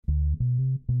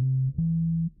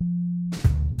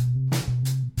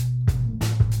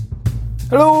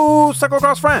Hello,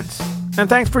 cyclocross friends, and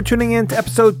thanks for tuning in to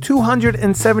episode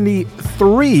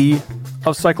 273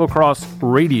 of Cyclocross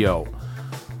Radio.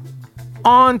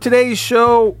 On today's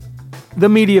show, the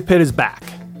media pit is back.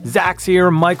 Zach's here,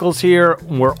 Michael's here,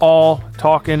 and we're all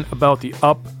talking about the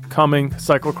upcoming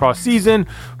cyclocross season.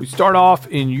 We start off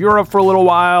in Europe for a little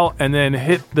while and then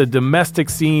hit the domestic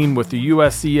scene with the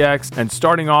USCX and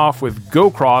starting off with Go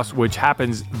Cross, which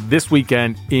happens this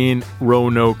weekend in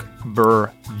Roanoke,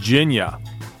 Virginia.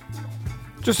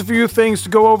 Just a few things to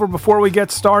go over before we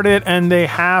get started, and they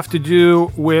have to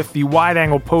do with the wide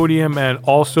angle podium and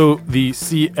also the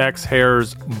CX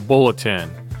Hares Bulletin.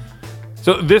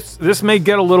 So this may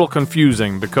get a little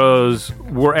confusing because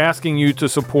we're asking you to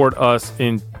support us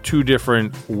in two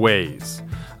different ways.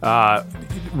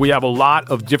 We have a lot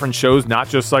of different shows, not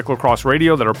just Cyclocross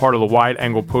Radio, that are part of the Wide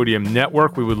Angle Podium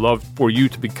Network. We would love for you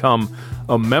to become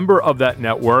a member of that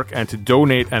network and to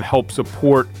donate and help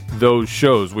support those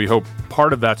shows. We hope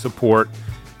part of that support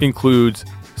includes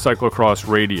Cyclocross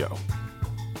Radio.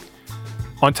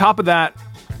 On top of that,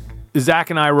 Zach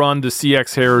and I run the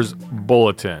CX Hares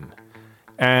Bulletin,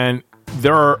 and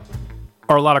there are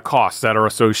a lot of costs that are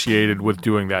associated with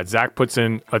doing that. Zach puts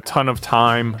in a ton of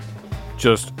time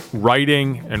just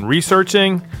writing and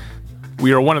researching.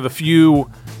 We are one of the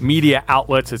few media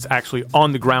outlets that's actually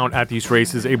on the ground at these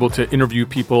races, able to interview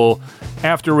people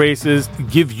after races,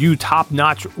 give you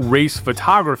top-notch race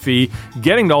photography.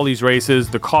 Getting to all these races,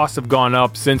 the costs have gone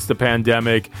up since the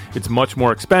pandemic. It's much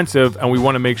more expensive, and we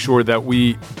want to make sure that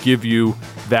we give you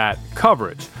that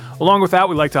coverage. Along with that,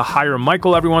 we like to hire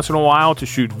Michael every once in a while to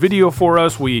shoot video for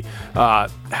us. We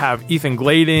have Ethan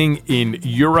Glading in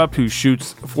Europe who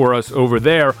shoots for us over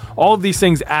there. All of these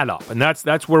things add up, and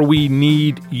that's where we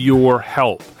need your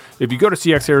help. If you go to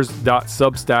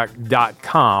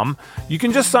cxhares.substack.com, you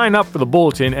can just sign up for the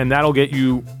bulletin, and that'll get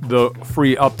you the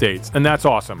free updates, and that's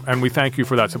awesome, and we thank you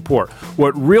for that support.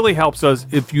 What really helps us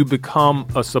if you become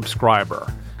a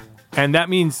subscriber, and that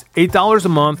means $8 a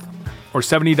month, or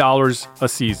 $70 a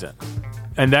season.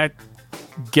 And that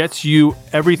gets you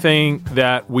everything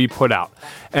that we put out.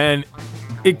 And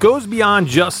it goes beyond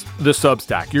just the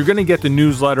Substack. You're going to get the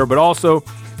newsletter, but also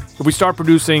if we start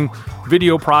producing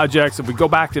video projects, if we go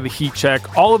back to the heat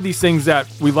check, all of these things that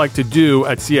we like to do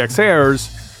at CX Hares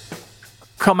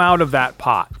come out of that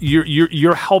pot.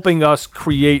 You're helping us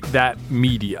create that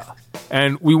media.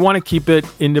 And we want to keep it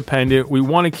independent. We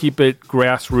want to keep it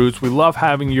grassroots. We love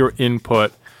having your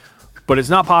input. But it's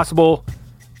not possible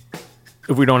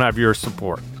if we don't have your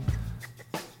support.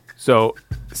 So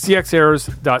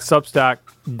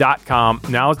cxhares.substack.com.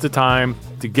 Now is the time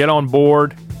to get on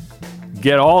board,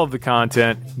 get all of the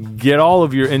content, get all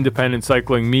of your independent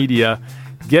cycling media,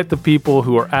 get the people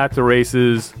who are at the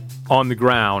races on the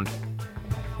ground,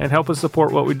 and help us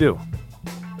support what we do.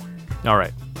 All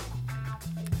right.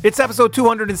 It's episode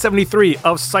 273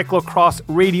 of Cyclocross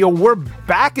Radio. We're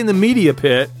back in the media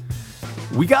pit.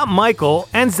 We got Michael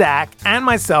and Zach and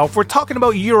myself. We're talking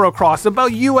about Eurocross,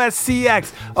 about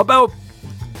USCX, about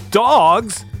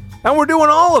dogs, and we're doing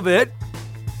all of it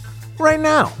right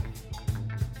now.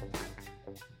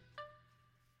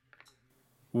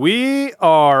 We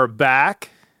are back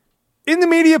in the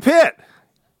media pit.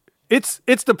 It's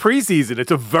the preseason.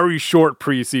 It's a very short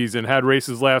preseason. Had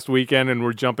races last weekend, and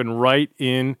we're jumping right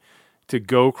in to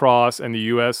Go Cross and the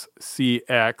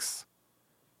USCX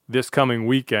this coming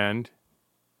weekend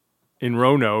in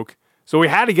Roanoke. So we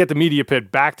had to get the media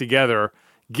pit back together,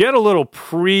 get a little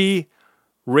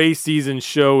pre-race season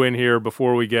show in here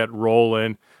before we get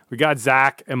rolling. We got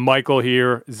Zach and Michael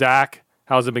here. Zach,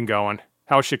 how's it been going?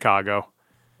 How's Chicago?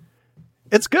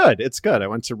 It's good. It's good. I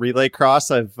went to Relay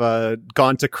Cross. I've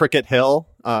gone to Cricket Hill,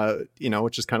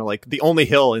 which is kind of like the only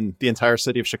hill in the entire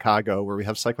city of Chicago where we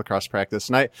have cyclocross practice.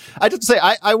 And I have to say,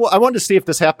 I wanted to see if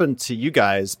this happened to you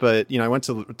guys, but, I went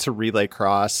to Relay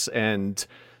Cross, and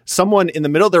someone in the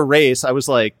middle of their race, I was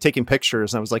like taking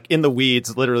pictures, and I was like in the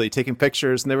weeds, literally taking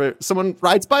pictures. And someone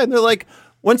rides by and they're like,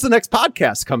 "When's the next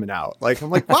podcast coming out?" Like,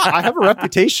 I'm like, wow, I have a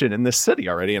reputation in this city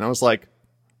already. And I was like,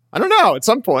 I don't know, at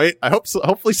some point, I hope so,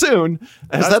 hopefully soon.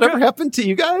 Has that ever happened to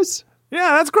you guys?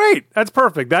 Yeah, that's great. That's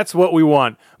perfect. That's what we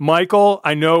want. Michael,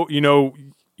 I know,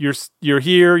 you're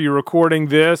here, you're recording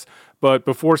this, but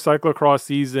before cyclocross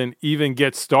season even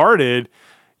gets started,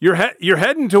 you're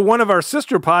heading to one of our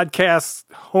sister podcasts'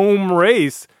 home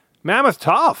race, Mammoth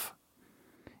Tough.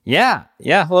 Yeah.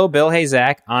 Hello, Bill. Hey,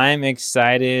 Zach. I'm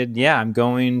excited. Yeah, I'm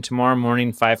going tomorrow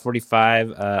morning,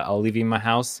 5:45. I'll leave my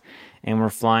house, and we're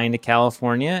flying to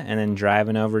California and then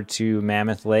driving over to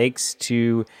Mammoth Lakes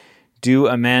to do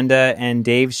Amanda and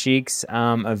Dave Sheik's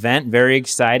event. Very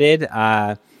excited.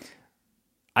 I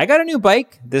got a new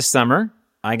bike this summer.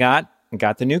 I got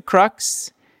the new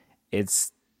Crux.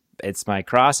 It's my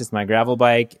cross, it's my gravel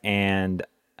bike, and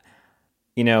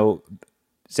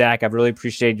Zach, I've really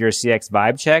appreciated your CX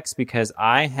vibe checks because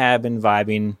I have been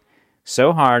vibing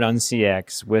so hard on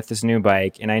CX with this new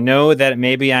bike, and I know that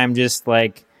maybe I'm just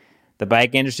like the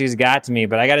bike industry's got to me,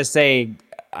 but I got to say,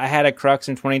 I had a Crux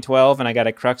in 2012 and I got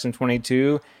a Crux in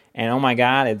 22, and oh my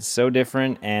God, it's so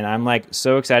different, and I'm like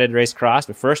so excited to race cross.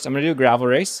 But first, I'm gonna do a gravel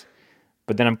race,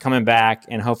 but then I'm coming back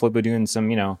and hopefully we're doing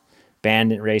some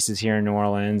bandit races here in New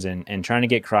Orleans and trying to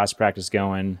get cross practice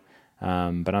going.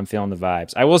 But I'm feeling the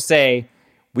vibes. I will say,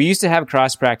 we used to have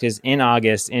cross practice in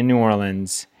August in New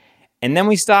Orleans, and then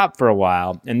we stopped for a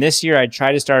while. And this year I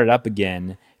tried to start it up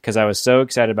again because I was so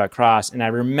excited about cross. And I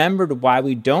remembered why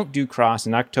we don't do cross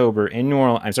in October in New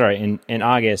Orleans. I'm sorry, in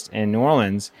August in New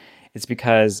Orleans. It's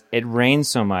because it rains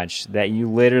so much that you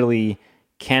literally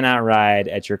cannot ride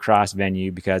at your cross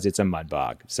venue because it's a mud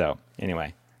bog. So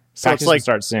anyway, practice will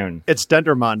start soon. It's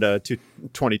Dendermonde to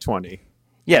 2020.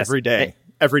 Yes. Every day.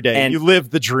 And you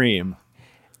live the dream.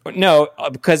 No,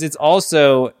 because it's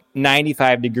also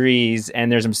 95 degrees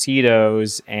and there's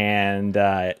mosquitoes and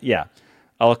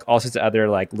all sorts of other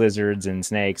like lizards and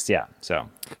snakes. Yeah. So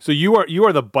you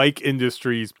are the bike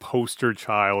industry's poster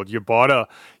child. You bought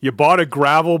a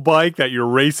gravel bike that you're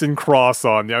racing cross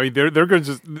on. I mean, they're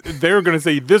gonna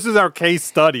say this is our case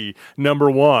study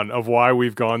number one of why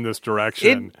we've gone this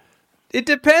direction. It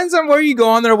depends on where you go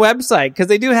on their website because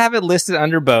they do have it listed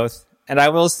under both. And I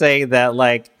will say that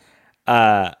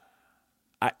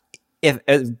if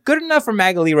it's good enough for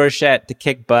Magali Rochette to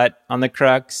kick butt on the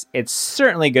Crux, it's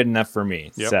certainly good enough for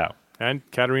me. Yep. So and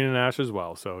Katarina Nash as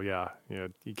well. So yeah,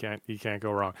 you can't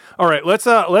go wrong. All right,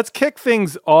 let's kick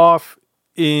things off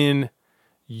in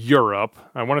Europe.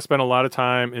 I want to spend a lot of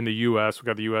time in the U.S. We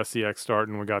got the USCX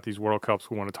starting. We got these World Cups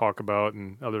we want to talk about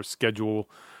and other schedule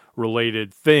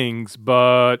related things.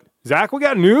 But Zach, we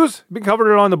got news. We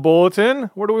covered it on the bulletin.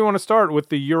 Where do we want to start with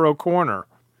the Euro corner?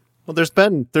 Well, there's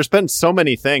been so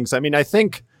many things. I mean, I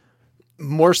think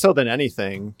more so than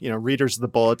anything, readers of the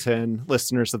bulletin,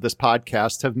 listeners of this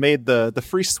podcast have made the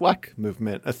free Sweck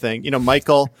movement a thing.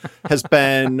 Michael has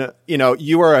been,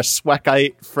 you are a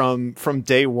Sweckite from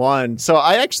day one. So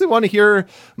I actually want to hear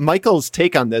Michael's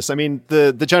take on this. I mean,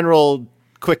 the general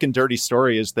quick and dirty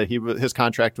story is that his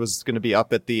contract was going to be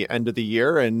up at the end of the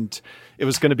year, and it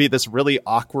was going to be this really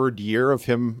awkward year of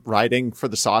him riding for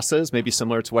the Sauces, maybe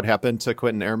similar to what happened to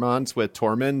Quentin Ehrmans with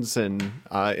Tormans and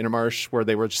Intermarche, where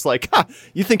they were just like,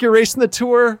 you think you're racing the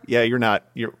Tour? Yeah, you're not.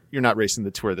 You're not racing the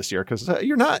Tour this year because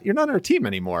you're not on our team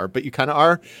anymore, but you kind of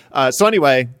are. So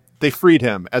anyway, they freed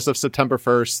him as of September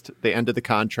 1st. They ended the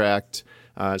contract,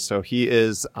 so he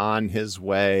is on his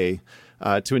way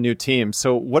to a new team.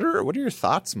 So what are your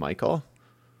thoughts, Michael?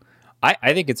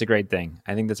 I think it's a great thing.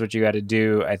 I think that's what you got to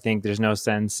do. I think there's no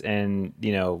sense in,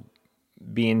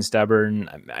 being stubborn,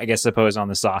 suppose on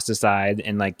the Sauce side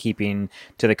and like keeping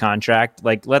to the contract.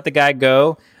 Like let the guy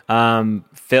go,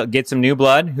 get some new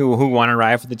blood who want to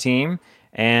ride for the team,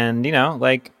 and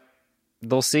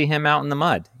they'll see him out in the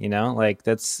mud.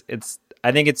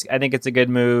 I think it's a good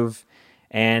move,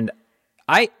 and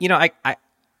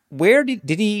where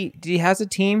did he has a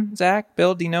team, Zach?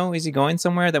 Bill, do you know? Is he going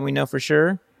somewhere that we know for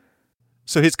sure?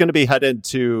 So he's going to be headed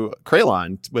to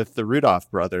Kralon with the Rudolph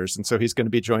brothers, and so he's going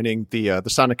to be joining the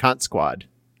Sonicant squad.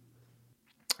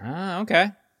 Ah,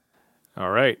 okay.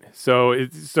 All right. So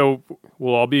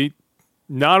we'll all be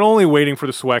not only waiting for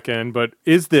the Swecken, but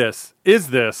is this?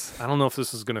 I don't know if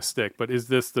this is going to stick, but is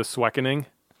this the Sweckening?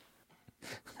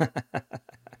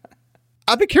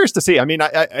 I'd be curious to see. I mean,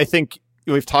 I think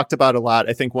we've talked about a lot.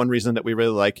 I think one reason that we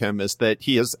really like him is that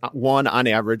he has won on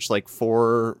average like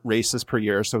 4 races per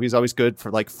year. So he's always good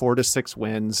for like 4 to 6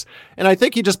 wins. And I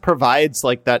think he just provides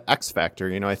like that X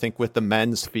factor. I think with the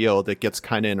men's field, it gets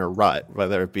kind of in a rut,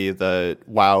 whether it be the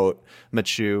Wout,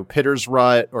 Machu, Pitters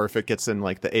rut, or if it gets in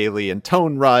like the Ailey and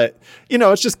Tone rut,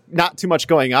 it's just not too much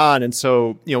going on. And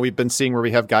so, we've been seeing where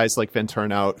we have guys like Van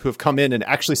Turnhout who have come in and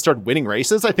actually started winning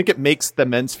races. I think it makes the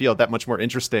men's field that much more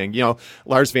interesting.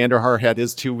 Lars van der Haar had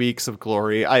his 2 weeks of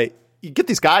glory. You get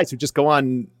these guys who just go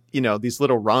on, these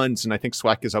little runs, and I think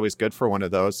Sweck is always good for one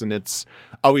of those, and it's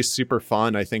always super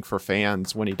fun, I think, for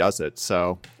fans when he does it.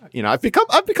 So, I've become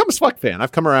a Sweck fan.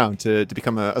 I've come around to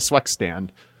become a Sweck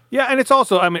stan. Yeah, and it's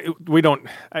also, I mean,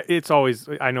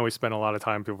 I know we spend a lot of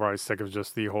time, people are always sick of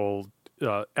just the whole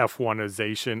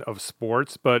F1ization of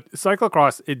sports, but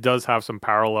cyclocross, it does have some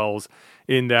parallels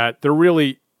in that there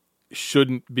really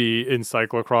shouldn't be in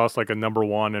cyclocross like a number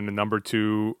 1 and a number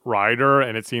 2 rider,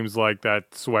 and it seems like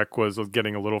that Sweck was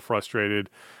getting a little frustrated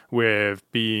with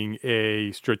being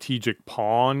a strategic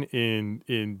pawn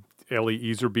in Ellie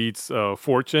Iserbeat's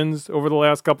fortunes over the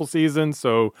last couple seasons.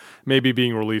 So maybe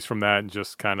being released from that and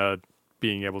just kind of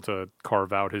being able to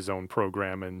carve out his own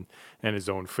program and his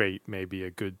own fate may be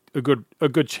a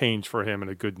good change for him and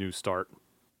a good new start.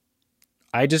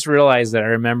 I just realized that I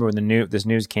remember when this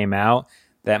news came out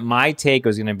that my take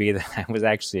was going to be that I was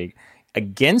actually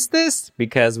against this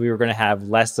because we were going to have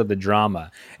less of the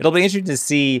drama. It'll be interesting to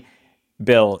see,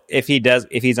 Bill, if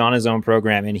he's on his own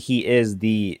program and he is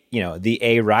the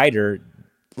A rider,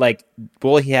 like,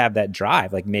 will he have that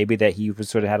drive? Like, maybe that he was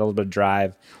sort of had a little bit of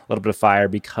drive, a little bit of fire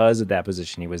because of that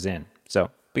position he was in.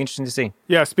 So be interesting to see.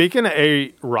 Yeah, speaking of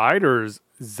A riders,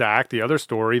 Zach, the other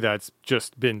story that's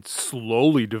just been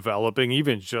slowly developing,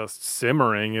 even just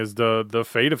simmering, is the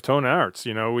fate of Tone Arts.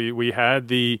 You know, we had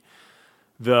the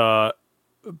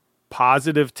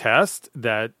positive test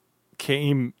that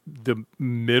came the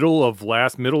middle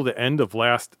to end of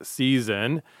last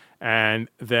season, and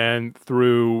then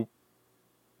through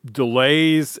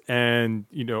delays and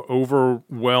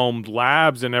overwhelmed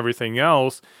labs and everything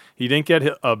else, he didn't get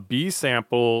a B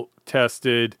sample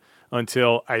tested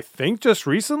until I think just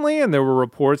recently, and there were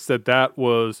reports that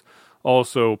was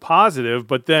also positive.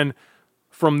 But then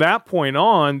from that point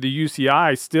on, the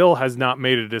UCI still has not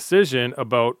made a decision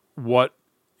about what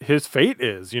his fate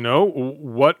is.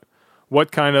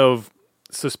 What kind of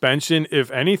suspension,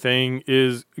 if anything,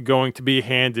 is going to be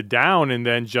handed down. And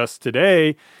then just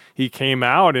today, he came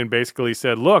out and basically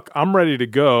said, look, I'm ready to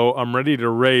go. I'm ready to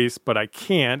race, but I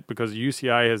can't because the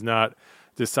UCI has not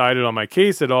decided on my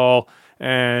case at all.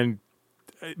 And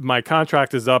my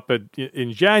contract is up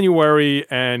in January,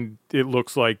 and it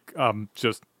looks like I'm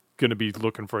just going to be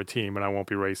looking for a team, and I won't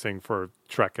be racing for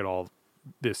Trek at all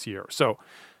this year. So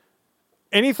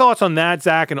any thoughts on that,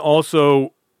 Zach? And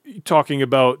also talking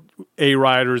about A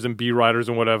riders and B riders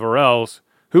and whatever else,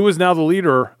 who is now the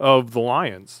leader of the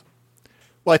Lions?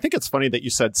 Well, I think it's funny that you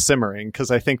said simmering,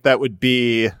 because I think that would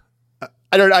be,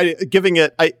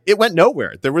 it went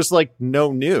nowhere. There was like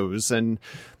no news. And,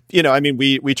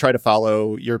 we try to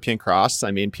follow European Cross.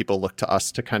 I mean, people look to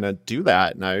us to kind of do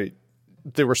that. And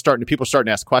people starting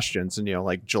to ask questions, and,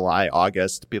 like July,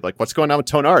 August, be like, what's going on with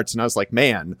Tone Arts? And I was like,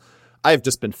 man, I've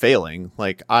just been failing.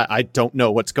 Like, I don't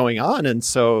know what's going on. And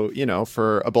so,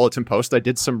 for a bulletin post, I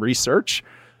did some research,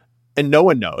 and no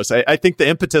one knows. I think the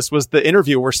impetus was the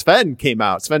interview where Sven came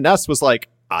out. Sven Ness was like,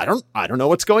 I don't know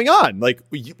what's going on. Like,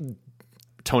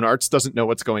 Tone Arts doesn't know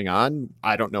what's going on.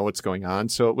 I don't know what's going on.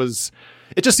 So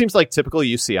it just seems like typical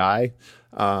UCI.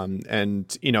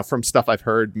 And, from stuff I've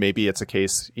heard, maybe it's a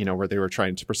case, where they were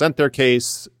trying to present their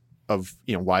case of,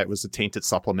 why it was a tainted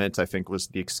supplement, I think was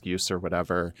the excuse or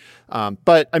whatever.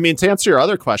 But I mean, to answer your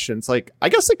other questions, like, I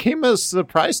guess it came as a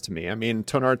surprise to me. I mean,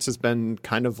 Tone Arts has been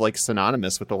kind of like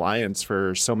synonymous with the Lions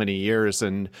for so many years.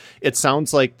 And it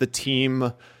sounds like the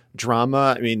team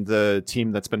drama, I mean, the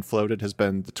team that's been floated has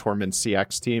been the Tormund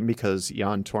CX team, because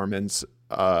Jan Tormund's,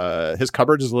 his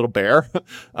cupboard is a little bare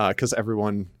because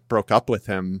everyone broke up with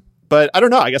him. But I don't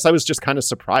know. I guess I was just kind of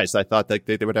surprised. I thought that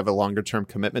they would have a longer term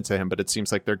commitment to him, but it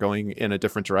seems like they're going in a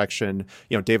different direction.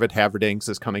 David Haverdings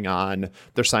is coming on.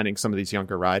 They're signing some of these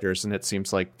younger riders, and it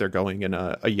seems like they're going in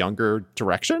a younger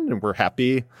direction, and we're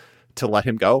happy to let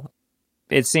him go.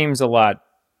 It seems a lot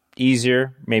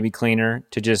easier, maybe cleaner,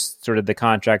 to just sort of the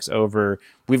contract's over.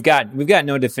 We've got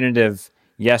no definitive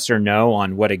yes or no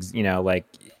on what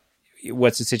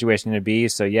what's the situation going to be.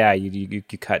 So yeah, you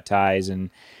cut ties and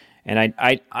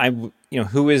I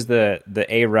who is the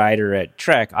A rider at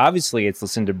Trek? Obviously, it's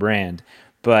Lucinda Brand.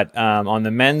 But on the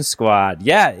men's squad,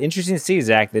 yeah, interesting to see,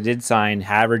 Zach. They did sign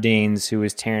Haverdings, who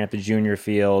was tearing up the junior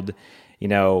field.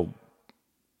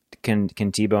 Can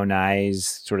Thibaut Nyes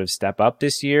sort of step up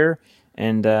this year?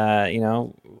 And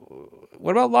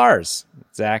what about Lars,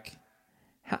 Zach?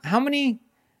 How many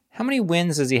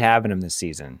wins does he have in him this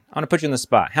season? I want to put you on the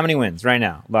spot. How many wins right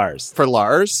now, Lars? For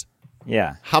Lars?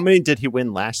 Yeah. How many did he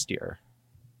win last year?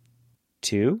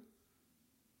 2?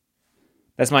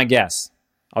 That's my guess.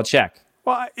 I'll check.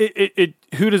 Well,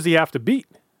 who does he have to beat?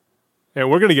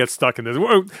 And we're going to get stuck in this.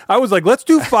 I was like, let's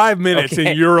do 5 minutes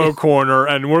in Euro Corner,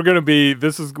 and we're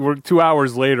 2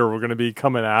 hours later, we're going to be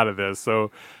coming out of this.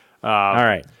 So, all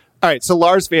right. So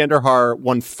Lars van der Haar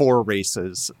won 4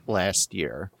 races last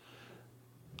year.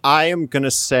 I am going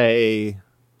to say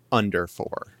under 4.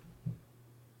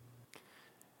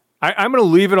 I'm going to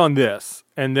leave it on this,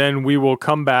 and then we will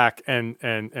come back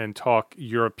and talk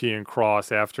European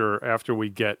Cross after we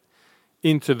get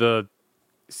into the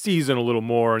season a little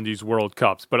more in these World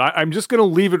Cups. But I'm just going to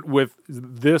leave it with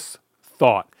this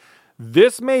thought.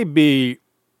 This may be,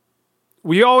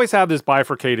 we always have this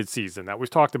bifurcated season that we've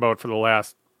talked about for the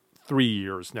last 3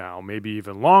 years now, maybe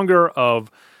even longer, of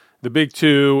the big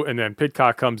two, and then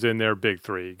Pidcock comes in there, big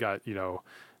three. You got,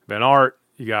 Van Aert,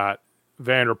 you got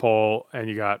Van der Poel, and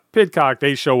you got Pidcock.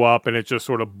 They show up, and it just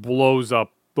sort of blows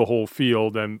up the whole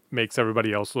field and makes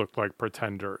everybody else look like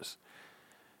pretenders.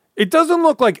 It doesn't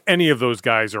look like any of those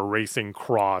guys are racing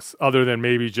cross other than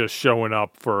maybe just showing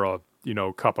up for a,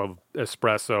 cup of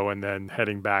espresso and then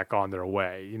heading back on their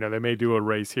way. They may do a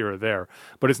race here or there,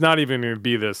 but it's not even going to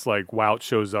be this like Wout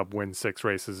shows up, wins 6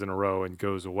 races in a row and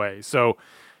goes away. So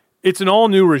it's an all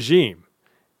new regime.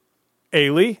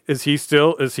 Ailey, is he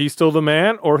still the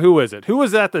man, or who is it? Who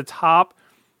is at the top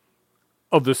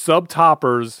of the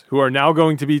sub-toppers who are now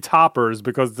going to be toppers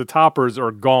because the toppers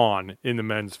are gone in the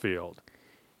men's field?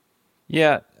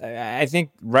 Yeah, I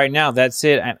think right now that's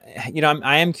it.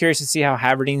 I am curious to see how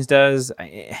Havertines does.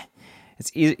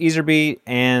 It's Iserbyt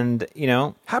and,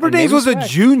 Havertines was a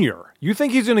junior. You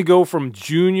think he's going to go from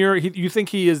junior? You think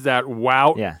he is that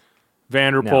Wout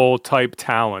Van der Poel type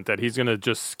talent that he's going to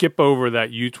just skip over that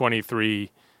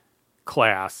U23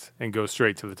 class and go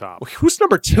straight to the top? Who's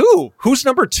number two?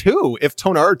 If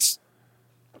Toon Aerts...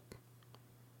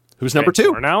 Who's number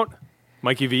 2? Out?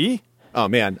 Mikey V? Oh,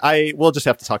 man. We'll just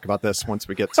have to talk about this once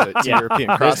we get to European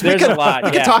cross. There's a lot.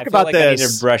 We can talk about this I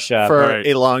need to brush up. for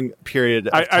a long period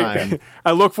of time.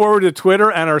 I look forward to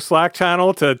Twitter and our Slack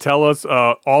channel to tell us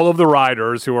all of the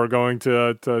riders who are going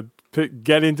to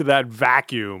get into that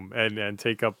vacuum and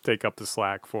take up the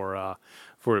slack for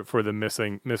the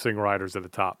missing riders at the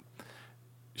top.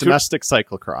 Domestic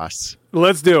cyclocross.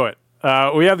 Let's do it.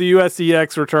 We have the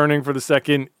USCX returning for the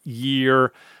second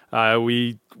year.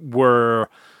 We were...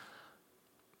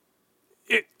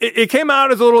 It came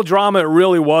out as a little drama. It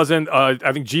really wasn't. I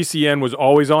think GCN was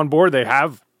always on board. They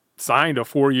have signed a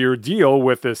 4-year deal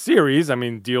with this series. I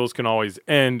mean, deals can always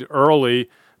end early,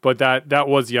 but that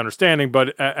was the understanding.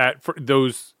 But for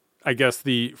those, I guess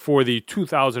for the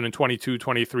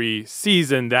 2022-23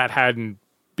 season, that hadn't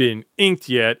been inked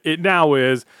yet. It now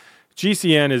is.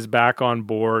 GCN is back on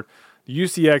board. The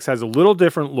UCX has a little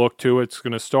different look to it. It's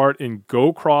going to start in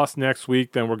Go Cross next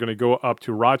week. Then we're going to go up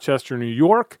to Rochester, New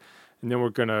York. And then we're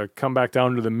going to come back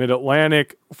down to the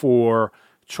Mid-Atlantic for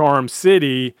Charm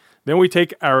City. Then we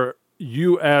take our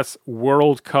U.S.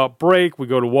 World Cup break. We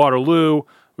go to Waterloo.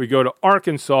 We go to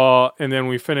Arkansas. And then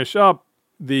we finish up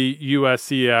the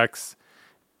USCX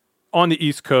on the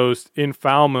East Coast in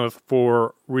Falmouth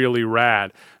for Really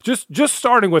Rad. Just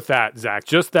starting with that, Zach,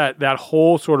 just that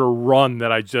whole sort of run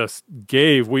that I just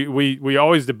gave. We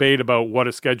always debate about what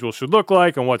a schedule should look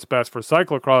like and what's best for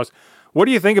cyclocross. What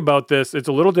do you think about this? It's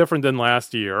a little different than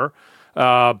last year,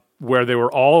 where they were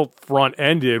all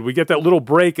front-ended. We get that little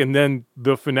break and then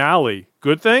the finale.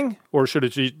 Good thing? Or should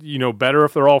it be, better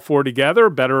if they're all 4 together?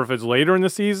 Better if it's later in the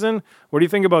season? What do you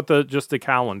think about just the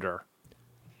calendar?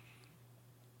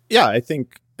 Yeah, I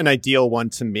think an ideal one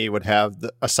to me would have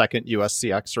a second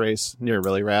USCX race near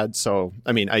Really Rad. So,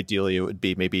 I mean, ideally it would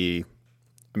be maybe...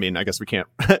 I guess we can't.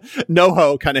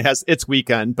 NoHo kind of has its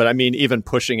weekend, but I mean, even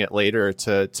pushing it later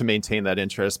to maintain that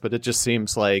interest. But it just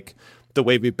seems like the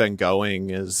way we've been going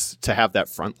is to have that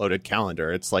front-loaded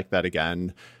calendar. It's like that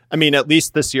again. I mean, at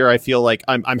least this year, I feel like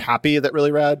I'm happy that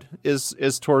Really Rad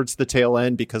is towards the tail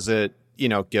end because it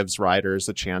gives riders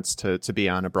a chance to be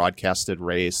on a broadcasted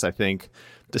race. I think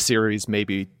the series may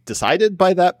be decided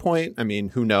by that point. I mean,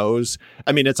 who knows?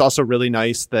 I mean, it's also really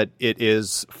nice that it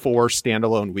is 4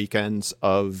 standalone weekends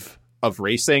of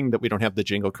racing, that we don't have the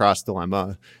Jingle Cross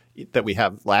dilemma that we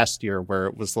have last year, where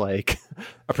it was like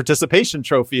a participation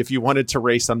trophy if you wanted to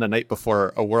race on the night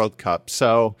before a World Cup.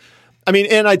 So, I mean,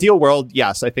 in an ideal world,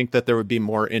 yes, I think that there would be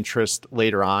more interest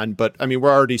later on. But I mean,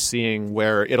 we're already seeing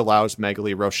where it allows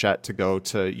Magali Rochette to go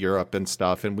to Europe and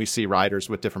stuff. And we see riders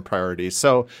with different priorities.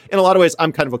 So in a lot of ways,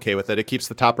 I'm kind of okay with it. It keeps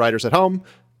the top riders at home.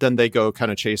 Then they go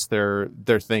kind of chase their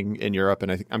thing in Europe.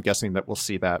 And I'm guessing that we'll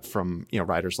see that from,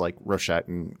 riders like Rochette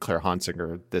and Claire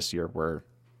Honsinger this year, where,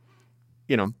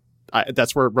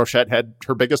 that's where Rochette had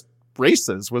her biggest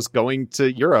races, was going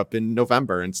to Europe in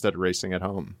November instead of racing at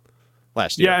home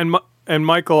last year. Yeah, and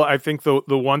Michael, I think the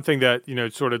one thing that,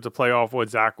 sort of to play off what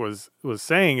Zach was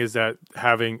saying is that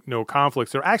having no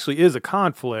conflicts, there actually is a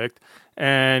conflict,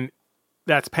 and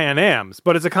that's Pan Am's.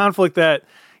 But it's a conflict that,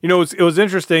 it was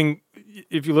interesting.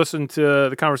 If you listen to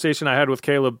the conversation I had with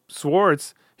Caleb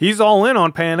Swartz, he's all in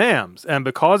on Pan Am's. And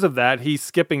because of that, he's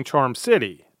skipping Charm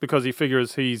City because he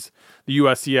figures the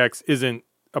USCX isn't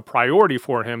a priority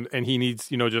for him, and he needs,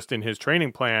 just in his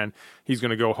training plan, he's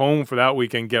going to go home for that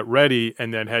weekend, get ready,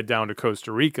 and then head down to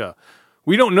Costa Rica.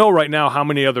 We don't know right now how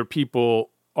many other people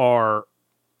are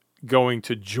going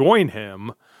to join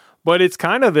him, but it's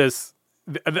kind of that's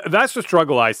the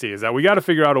struggle I see, is that we got to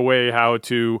figure out a way how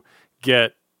to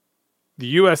get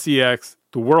the USCX,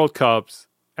 the World Cups,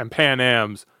 and Pan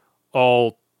Ams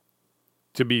all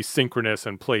to be synchronous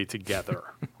and play together.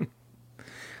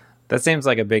 That seems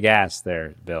like a big ask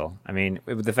there, Bill. I mean,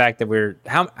 with the fact that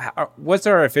what's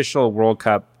our official World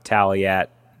Cup tally at?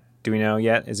 Do we know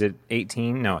yet? Is it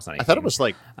 18? No, it's not 18. I thought it was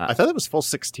I thought it was full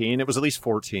 16. It was at least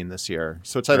 14 this year.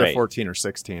 So it's either 14 or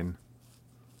 16.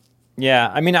 Yeah,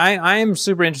 I mean, I am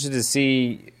super interested to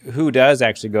see who does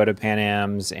actually go to Pan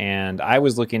Am's, and I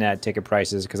was looking at ticket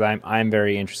prices because I'm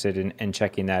very interested in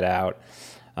checking that out.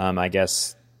 I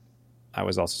guess I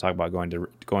was also talking about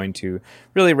going to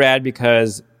Really Rad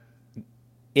because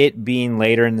it being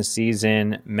later in the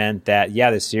season meant that,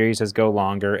 the series does go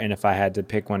longer. And if I had to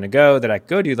pick one to go that I could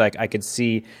go to, like I could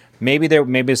see maybe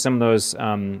some of those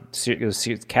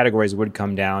categories would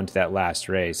come down to that last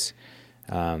race.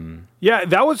 Yeah,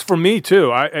 that was for me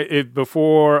too.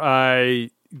 Before I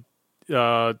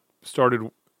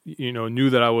started, knew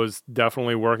that I was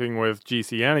definitely working with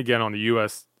GCN again on the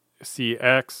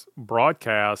USCX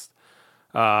broadcast.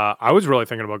 I was really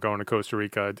thinking about going to Costa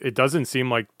Rica. It doesn't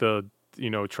seem like the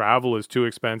travel is too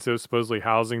expensive. Supposedly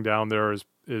housing down there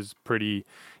is pretty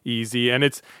easy. And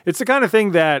it's the kind of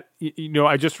thing that,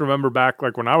 I just remember back,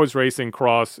 like when I was racing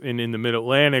cross in the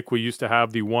Mid-Atlantic, we used to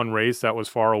have the one race that was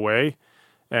far away.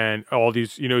 And all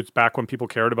these, it's back when people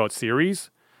cared about series.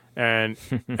 And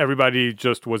everybody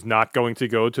just was not going to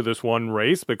go to this one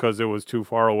race because it was too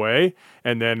far away.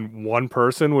 And then one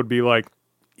person would be like,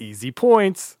 easy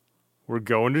points. We're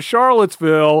going to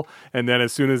Charlottesville. And then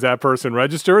as soon as that person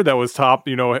registered, that was top,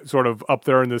 sort of up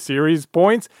there in the series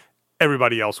points,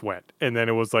 everybody else went. And then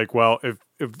it was like, well, if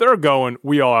they're going,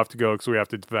 we all have to go because we have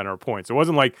to defend our points. It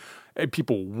wasn't like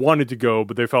people wanted to go,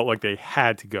 but they felt like they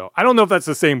had to go. I don't know if that's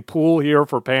the same pool here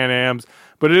for Pan Ams,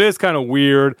 but it is kind of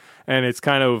weird. And it's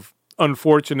kind of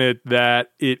unfortunate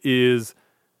that it is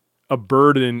a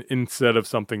burden instead of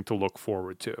something to look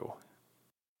forward to.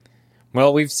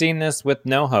 Well, we've seen this with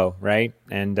NoHo, right?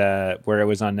 And where it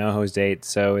was on NoHo's date.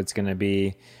 So it's going to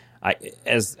be,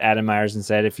 as Adam Meyerson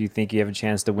said, if you think you have a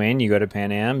chance to win, you go to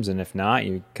Pan Am's. And if not,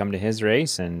 you come to his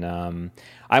race. And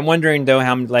I'm wondering, though,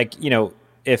 how,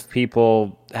 if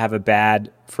people have a bad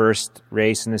first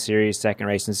race in the series, second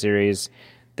race in the series,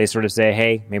 they sort of say,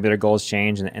 hey, maybe their goals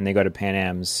change and they go to Pan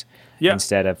Am's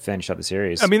instead of finish up the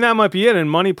series. I mean, that might be it.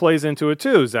 And money plays into it,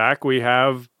 too, Zach. We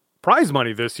have prize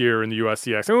money this year in the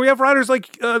USCX. I mean, we have riders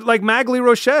like Maghalie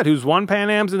Rochette, who's won Pan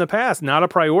Am's in the past. Not a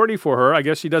priority for her. I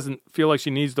guess she doesn't feel like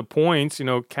she needs the points.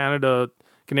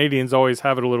 Canadians always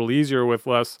have it a little easier with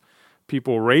less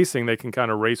people racing. They can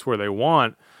kind of race where they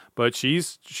want. But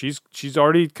she's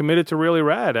already committed to Really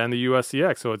Rad and the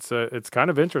USCX, so it's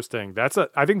kind of interesting.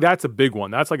 I think that's a big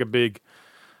one. That's like a big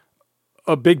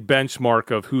benchmark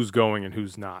of who's going and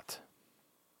who's not.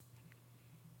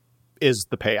 Is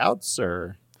the payouts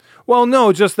or? Well,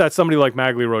 no, just that somebody like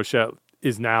Maghalie Rochette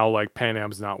is now like Pan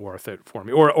Am's not worth it for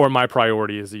me, or my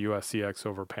priority is the USCX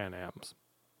over Pan Am's.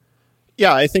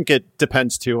 Yeah, I think it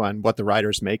depends too on what the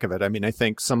riders make of it. I mean, I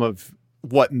think some of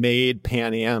what made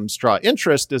Pan Am's draw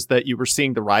interest is that you were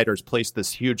seeing the riders place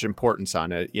this huge importance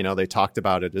on it. They talked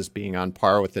about it as being on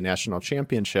par with the national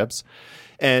championships.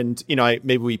 And,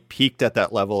 maybe we peaked at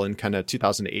that level in kind of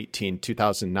 2018,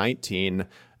 2019.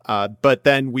 But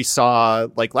then we saw,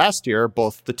 like last year,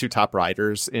 both the two top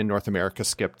riders in North America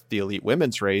skipped the elite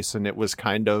women's race. And it was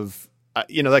kind of,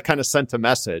 that kind of sent a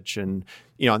message. And,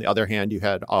 on the other hand, you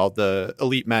had all the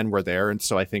elite men were there. And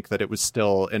so I think that it was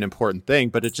still an important thing.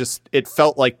 But it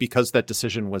felt like because that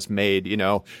decision was made,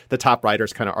 the top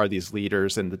riders kind of are these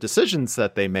leaders and the decisions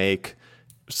that they make,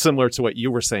 similar to what you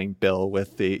were saying, Bill,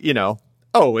 with the,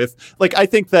 I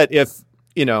think that if,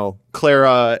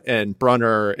 Clara and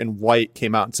Brunner and White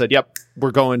came out and said, yep,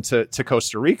 we're going to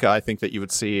Costa Rica, I think that you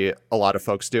would see a lot of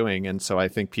folks doing. And so I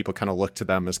think people kind of look to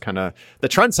them as kind of the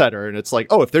trendsetter. And it's like,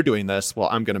 oh, if they're doing this, well,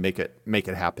 I'm going to make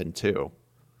it happen too.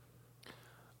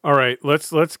 All right,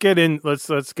 let's get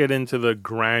into the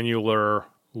granular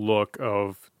look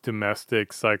of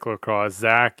domestic cyclocross.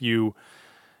 Zach,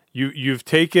 you've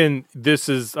taken this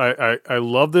is I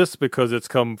love this because it's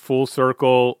come full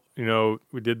circle.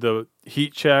 We did the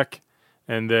heat check,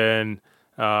 and then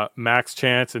Max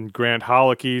Chance and Grant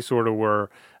Holicky sort of were.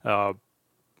 I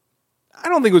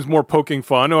don't think it was more poking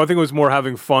fun. No, I think it was more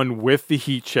having fun with the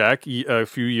heat check a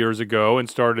few years ago, and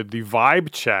started the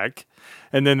vibe check.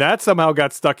 And then that somehow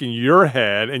got stuck in your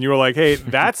head, and you were like, hey,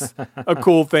 that's a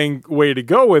cool way to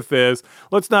go with this.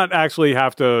 Let's not actually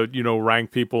have to,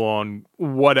 rank people on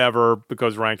whatever,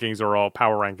 because power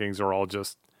rankings are all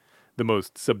just the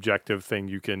most subjective thing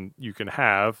you can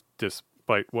have,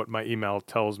 despite what my email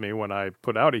tells me when I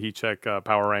put out a heat check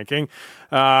power ranking.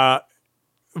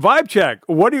 Vibe check.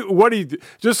 What do you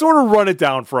just sort of run it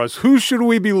down for us? Who should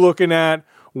we be looking at?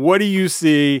 What do you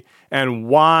see? And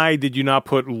why did you not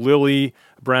put Lily,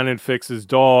 Brandon Fix's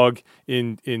dog,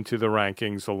 into the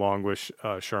rankings along with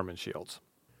Sherman Shields?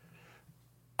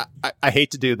 I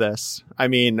hate to do this. I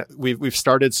mean, we've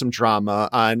started some drama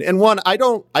on, and one, I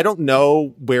don't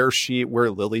know where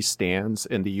Lily stands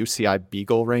in the UCI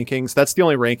Beagle rankings. That's the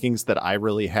only rankings that I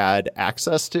really had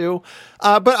access to.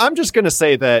 But I'm just going to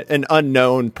say that an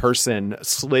unknown person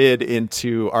slid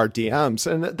into our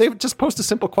DMs and they just posed a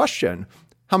simple question.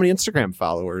 How many Instagram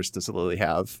followers does Lily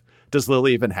have? Does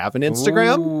Lily even have an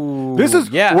Instagram? Ooh, This is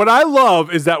yeah. what I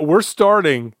love is that we're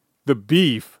starting the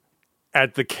beef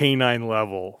at the canine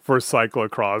level for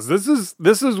cyclocross.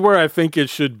 This is where I think it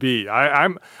should be. I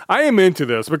am into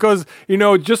this because,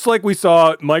 just like we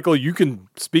saw, Michael, you can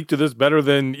speak to this better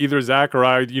than either Zach or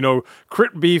I.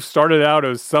 Crit beef started out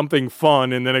as something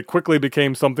fun, and then it quickly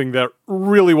became something that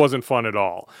really wasn't fun at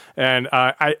all. And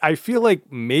I feel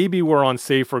like maybe we're on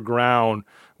safer ground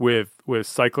with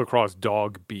cyclocross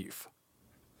dog beef.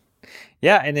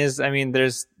 Yeah, and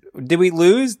did we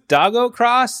lose Doggo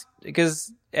Cross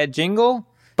because at Jingle?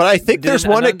 But I think there's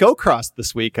one at Go Cross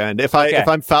this weekend. If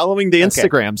I'm following the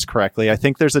Instagrams correctly, I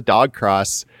think there's a dog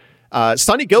cross.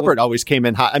 Sonny Gilbert always came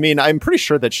in hot. I mean, I'm pretty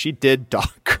sure that she did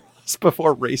dog cross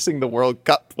before racing the World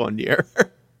Cup one year.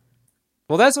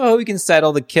 Well, that's how we can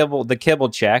settle the kibble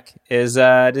check is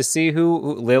to see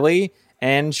who Lily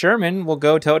and Sherman will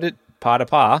go toe to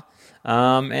paw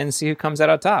and see who comes out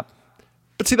on top.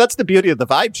 But see, that's the beauty of the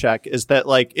vibe check is that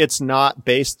it's not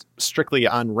based strictly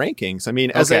on rankings. I mean,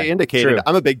 as I indicated, true.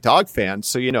 I'm a big dog fan.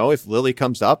 So, if Lily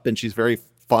comes up and she's very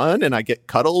fun and I get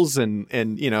cuddles and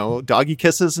doggy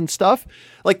kisses and stuff,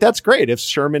 that's great. If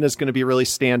Sherman is going to be really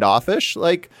standoffish,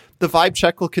 the vibe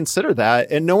check will consider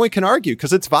that and no one can argue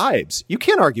because it's vibes. You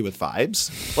can't argue with vibes.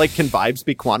 Can vibes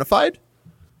be quantified?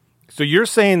 So you're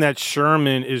saying that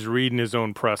Sherman is reading his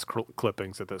own press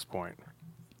clippings at this point?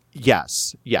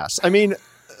 Yes. I mean,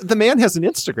 the man has an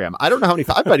Instagram. I don't know how many.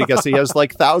 I bet he has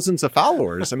thousands of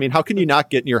followers. I mean, how can you not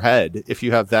get in your head if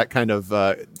you have that kind of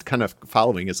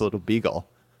following as a little beagle?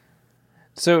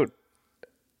 So,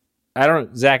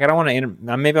 Zach. I don't want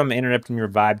to. Maybe I'm interrupting your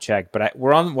vibe check, but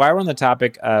while we're on the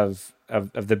topic of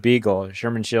the beagle,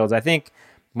 Sherman Shields. I think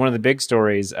one of the big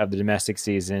stories of the domestic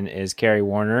season is Kerry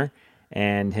Warner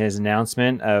and his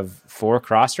announcement of 4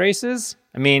 cross races.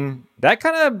 I mean, that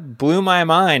kind of blew my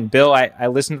mind. Bill, I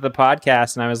listened to the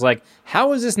podcast and I was like,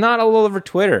 how is this not all over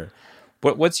Twitter?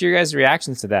 What's your guys'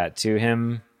 reactions to that? To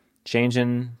him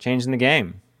changing the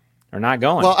game or not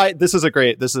going? Well, I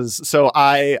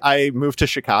moved to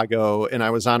Chicago and I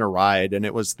was on a ride and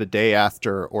it was the day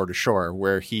after Ore to Shore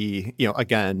where he,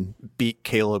 again, beat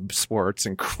Caleb Swartz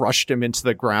and crushed him into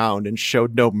the ground and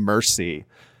showed no mercy.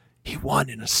 He won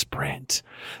in a sprint.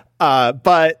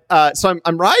 So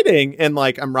I'm riding and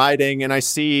I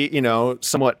see,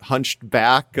 somewhat hunched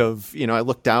back of, I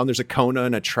look down, there's a Kona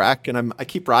and a Trek and I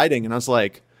keep riding and I was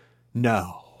like,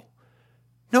 no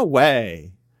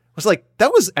way. I was like,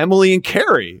 that was Emily and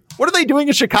Carrie. What are they doing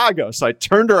in Chicago? So I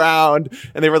turned around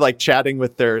and they were chatting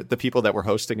with the people that were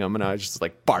hosting them. And I was just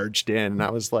barged in and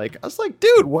I was like,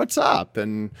 dude, what's up?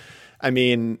 And I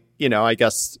mean, I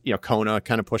guess, Kona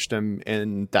kind of pushed him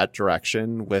in that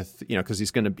direction with, because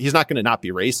he's not going to not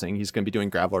be racing. He's going to be doing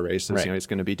gravel races. Right. He's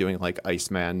going to be doing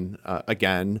Iceman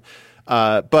again.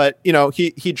 But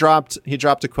he dropped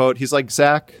a quote. He's like,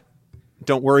 Zach,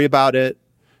 don't worry about it.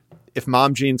 If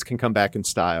Mom Jeans can come back in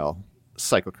style,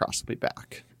 cyclocross will be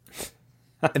back.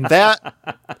 And that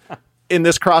in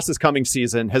this Cross's coming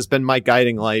season has been my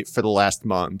guiding light for the last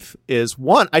month is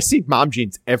one, I see mom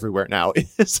jeans everywhere now.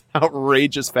 It's an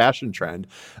outrageous fashion trend.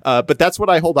 But that's what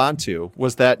I hold on to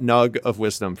was that nug of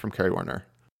wisdom from Kerry Warner.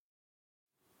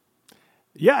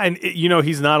 Yeah. And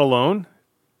he's not alone.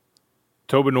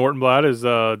 Tobin Nortonblad is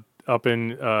up in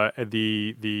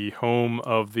the home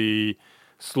of the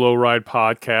Slow Ride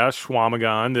podcast,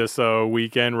 Schwamagon, this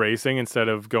weekend racing instead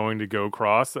of going to Go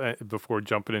Cross before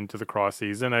jumping into the cross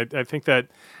season. I think that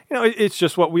it's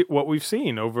just what we've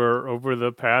seen over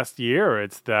the past year.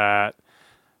 It's that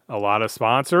a lot of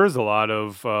sponsors, a lot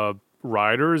of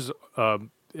riders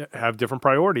have different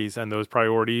priorities, and those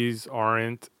priorities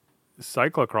aren't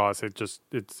cyclocross. It's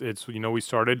we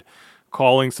started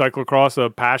calling cyclocross a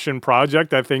passion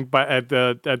project, I think, at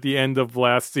the end of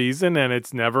last season, and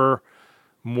it's never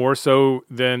more so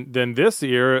than this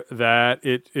year that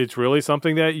it's really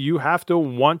something that you have to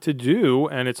want to do.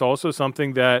 And it's also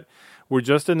something that we're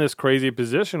just in this crazy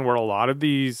position where a lot of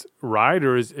these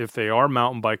riders, if they are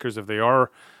mountain bikers, if they are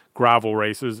gravel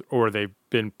racers, or they've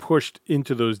been pushed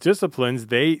into those disciplines,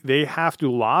 they have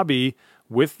to lobby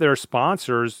with their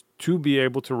sponsors to be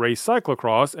able to race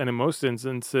cyclocross, and in most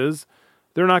instances,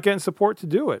 they're not getting support to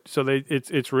do it. So it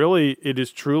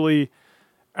is truly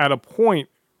at a point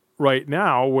right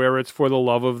now where it's for the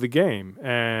love of the game,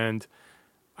 and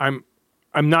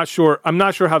I'm not sure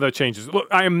how that changes. Look,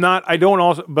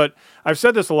 but I've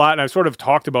said this a lot, and I've sort of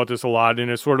talked about this a lot, and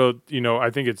it's sort of, I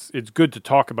think it's good to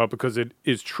talk about because it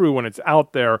is true when it's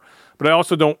out there, but I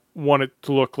also don't want it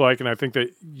to look like, and I think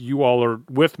that you all are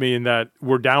with me in that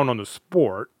we're down on the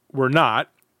sport. We're not.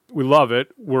 We love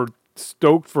it. We're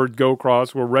stoked for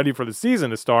GoCross. We're ready for the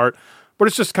season to start, but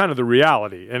it's just kind of the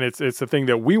reality, and it's the thing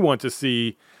that we want to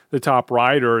see the top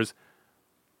riders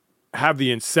have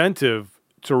the incentive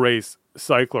to race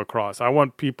cyclocross. I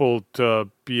want people to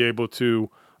be able to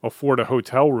afford a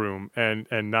hotel room and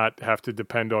not have to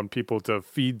depend on people to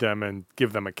feed them and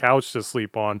give them a couch to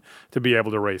sleep on to be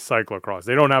able to race cyclocross.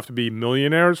 They don't have to be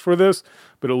millionaires for this,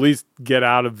 but at least get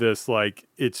out of this like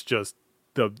it's just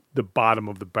the bottom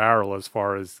of the barrel as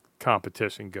far as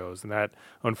competition goes. And that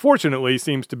unfortunately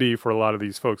seems to be for a lot of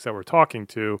these folks that we're talking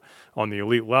to on the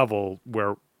elite level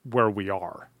where we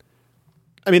are.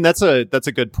 I mean, that's a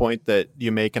good point that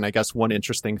you make. And I guess one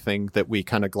interesting thing that we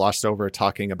kind of glossed over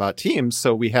talking about teams.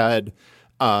 So we had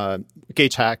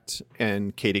Gage Hecht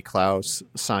and Katie Klaus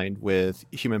signed with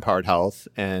Human Powered Health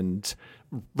and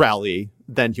Rally,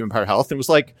 then Human Powered Health. And it was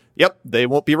like, yep, they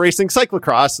won't be racing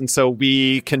cyclocross. And so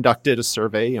we conducted a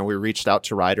survey and we reached out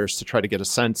to riders to try to get a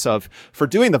sense of, for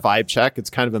doing the vibe check, it's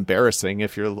kind of embarrassing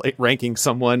if you're ranking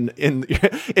someone in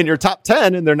your top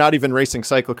 10 and they're not even racing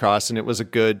cyclocross. And it was a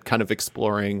good kind of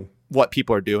exploring what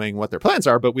people are doing, what their plans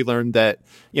are. But we learned that,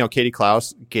 Katie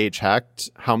Klaus, Gage Hecht,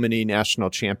 how many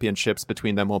national championships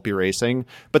between them won't be racing.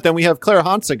 But then we have Claire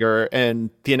Honsinger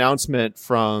and the announcement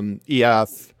from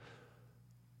EF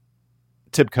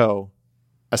Tibco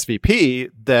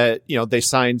SVP that, they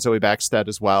signed Zoe Backstead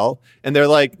as well. And they're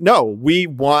like, no, we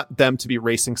want them to be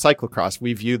racing cyclocross.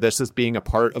 We view this as being a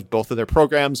part of both of their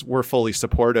programs. We're fully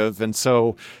supportive. And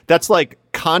so that's like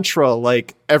contra,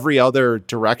 like every other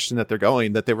direction that they're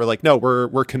going, that they were like, no,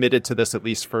 we're committed to this at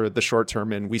least for the short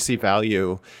term. And we see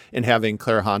value in having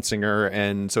Claire Honsinger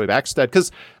and Zoe Backstead. Cause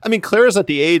I mean, Claire is at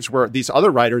the age where these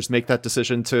other riders make that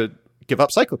decision to give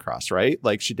up cyclocross, right?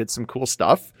 Like she did some cool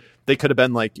stuff. They could have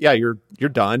been like, yeah, you're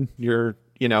done. You're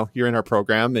in our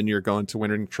program and you're going to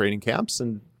winter training camps,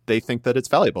 and they think that it's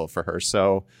valuable for her.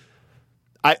 So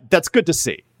that's good to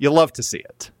see. You love to see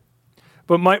it.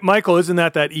 But Michael, isn't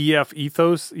that EF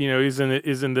ethos?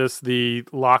 Isn't this the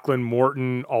Lachlan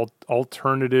Morton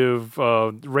alternative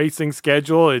racing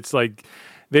schedule? It's like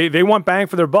they want bang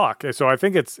for their buck. So I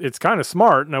think it's kind of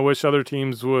smart, and I wish other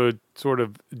teams would sort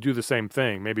of do the same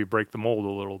thing, maybe break the mold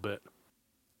a little bit.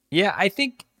 Yeah, I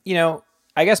think,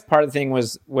 I guess part of the thing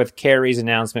was with Carrie's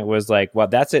announcement was like, well,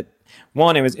 that's it.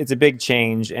 One, it's a big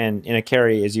change. And,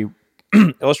 Carrie, as you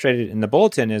illustrated in the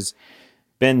bulletin, has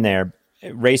been there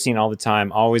racing all the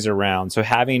time, always around. So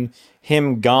having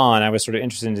him gone, I was sort of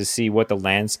interested to see what the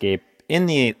landscape in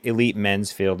the elite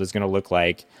men's field is going to look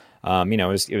like.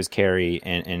 It was Carrie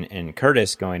and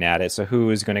Curtis going at it. So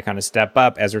who is going to kind of step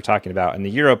up, as we're talking about in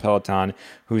the Euro peloton?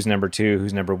 Who's number 2?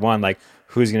 Who's number 1? Like,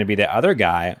 who's going to be the other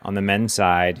guy on the men's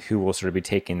side who will sort of be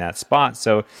taking that spot?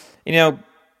 So,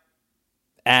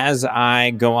 as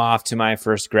I go off to my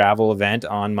first gravel event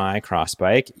on my cross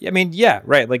bike, I mean, yeah,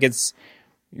 right. Like it's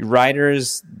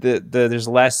riders. There's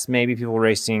less maybe people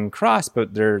racing cross, but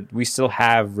we still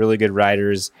have really good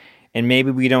riders. And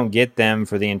maybe we don't get them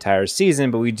for the entire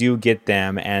season, but we do get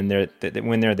them. And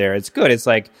when they're there, it's good. It's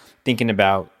like thinking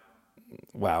about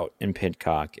Wout and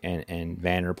Pidcock and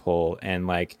Vanderpool. And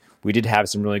like, we did have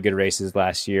some really good races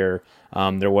last year.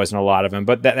 There wasn't a lot of them,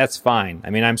 but that's fine. I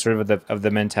mean, I'm sort of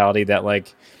the mentality that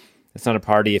like, it's not a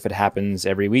party if it happens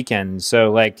every weekend.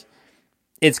 So like,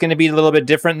 it's going to be a little bit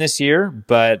different this year,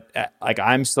 but like,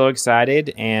 I'm still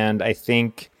excited. And I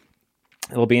think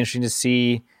it'll be interesting to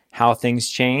see how things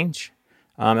change,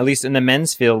 at least in the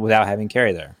men's field, without having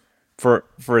Carrie there for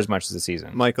as much as the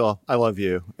season. Michael, I love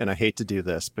you, and I hate to do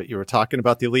this, but you were talking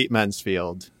about the elite men's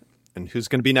field and who's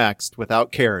going to be next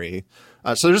without Carrie.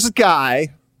 So there's a guy.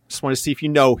 Just want to see if you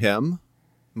know him.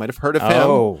 You might have heard of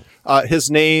him.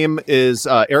 His name is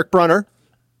Eric Brunner.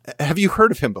 Have you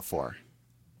heard of him before?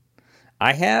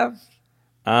 I have,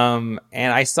 and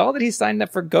I saw that he signed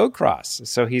up for GoCross,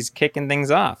 so he's kicking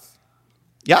things off.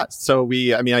 Yeah, so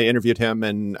I interviewed him,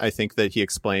 and I think that he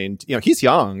explained, he's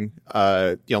young.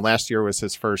 Last year was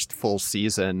his first full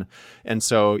season. And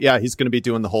so, yeah, he's going to be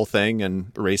doing the whole thing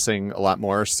and racing a lot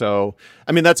more. So,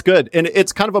 that's good. And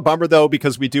it's kind of a bummer, though,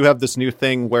 because we do have this new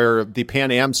thing where the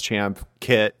Pan Am's champ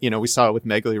kit, we saw it with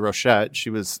Megali Rochette.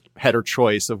 She had her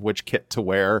choice of which kit to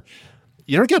wear.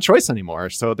 You don't get a choice anymore.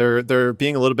 So they're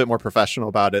being a little bit more professional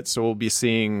about it. So we'll be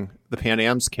seeing the Pan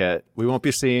Am's kit. We won't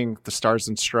be seeing the Stars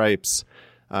and Stripes.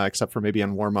 Except for maybe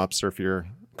on warm-ups or if you're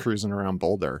cruising around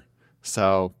Boulder.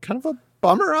 So kind of a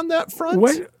bummer on that front.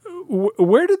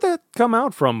 Where did that come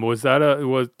out from?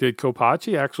 Did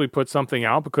Kopachi actually put something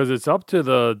out? Because it's up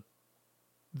to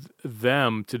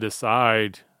them to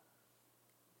decide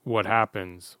what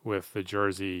happens with the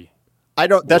jersey.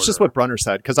 That's just what Brunner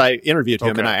said, because I interviewed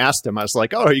him and I asked him, I was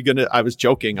like, I was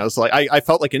joking. I was like, I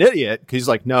felt like an idiot because he's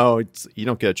like, no, you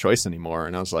don't get a choice anymore.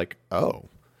 And I was like, oh.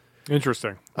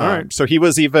 Interesting. All right. So he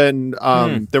was even,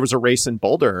 there was a race in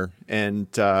Boulder, and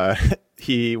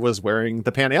he was wearing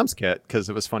the Pan Am's kit because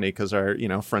it was funny because our,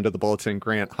 friend of the Bulletin,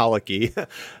 Grant Holicky,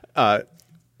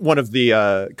 one of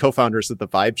the co-founders of the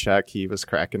Vibe Check, he was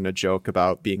cracking a joke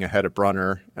about being ahead of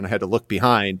Brunner, and I had to look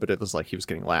behind, but it was like he was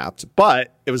getting lapped.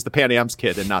 But it was the Pan Am's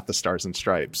kit and not the Stars and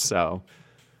Stripes. So.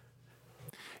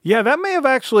 Yeah, that may have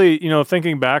actually,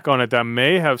 thinking back on it, that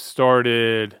may have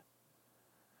started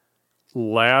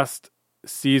last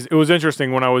season. It was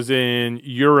interesting when I was in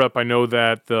Europe. I know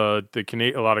that a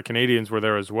lot of Canadians were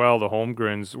there as well. The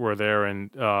Holmgrens were there, and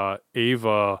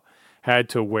Ava had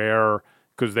to wear,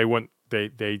 because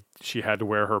she had to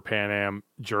wear her Pan Am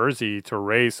jersey to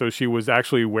race. So she was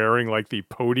actually wearing like the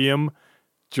podium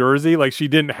jersey. Like she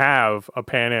didn't have a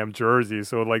Pan Am jersey,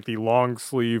 so like the long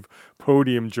sleeve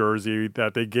podium jersey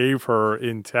that they gave her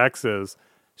in Texas,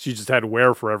 she just had to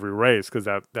wear for every race because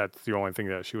that's the only thing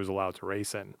that she was allowed to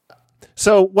race in.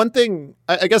 So one thing,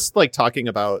 I guess, like talking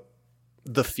about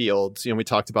the fields, we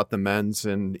talked about the men's,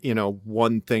 and,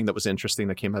 one thing that was interesting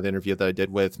that came out of the interview that I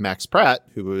did with Max Pratt,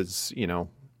 who was,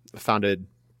 founded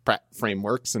Pratt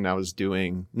Frameworks and now is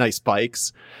doing Nice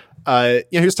Bikes. He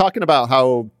was talking about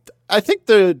how I think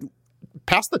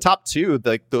past the top two,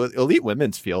 the elite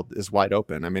women's field is wide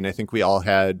open. I think we all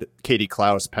had Katie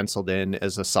Klaus penciled in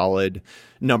as a solid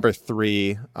number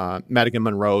 3. Madigan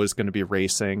Monroe is going to be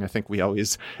racing. I think we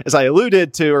always, as I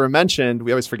alluded to or mentioned,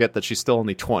 we always forget that she's still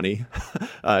only 20.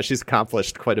 She's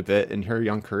accomplished quite a bit in her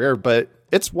young career, but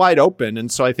it's wide open. And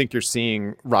so I think you're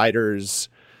seeing riders.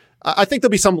 I think there'll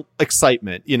be some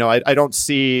excitement. I don't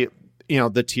see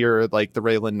the tier like the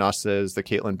Raylan Nusses, the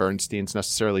Caitlin Bernsteins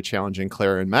necessarily challenging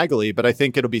Clara and Magali, but I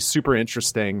think it'll be super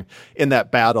interesting in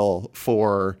that battle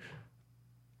for,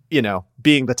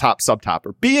 being the top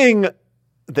subtopper, being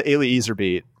the Ailey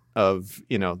Iserbyt of,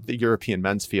 the European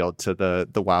men's field to the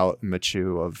Wout and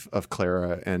Machu of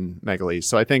Clara and Magali.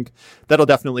 So I think that'll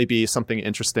definitely be something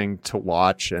interesting to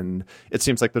watch. And it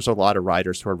seems like there's a lot of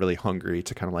riders who are really hungry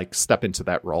to kind of like step into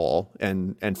that role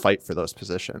and fight for those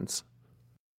positions.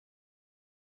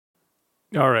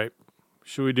 All right.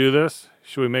 Should we do this?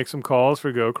 Should we make some calls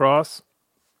for Go Cross?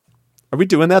 Are we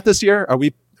doing that this year? Are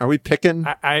we picking?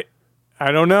 I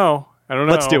don't know.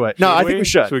 Let's do it. I think we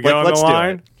should. Should we get on the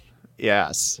line?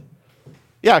 Yes.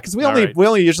 Yeah, because we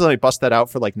only usually bust that out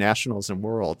for like nationals and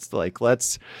worlds. Like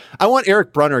I want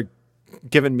Eric Brunner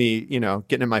giving me,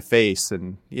 getting in my face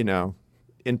and,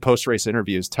 in post-race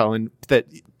interviews telling that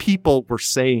people were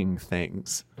saying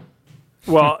things.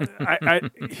 Well,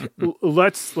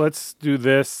 let's do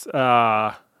this.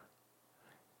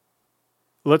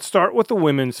 Let's start with the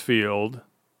women's field.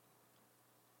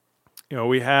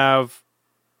 We have,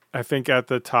 I think at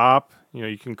the top,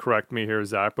 you can correct me here,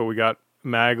 Zach, but we got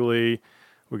Magali,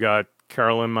 we got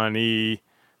Caroline Mani,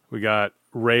 we got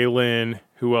Raylan.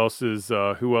 Who else is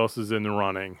in the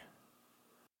running?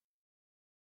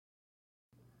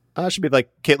 Should be like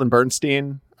Caitlin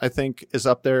Bernstein, I think, is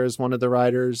up there as one of the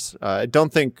riders. I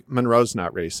don't think Monroe's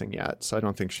not racing yet, so I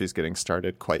don't think she's getting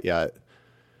started quite yet.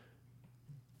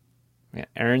 Yeah,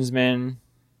 Aaronsman,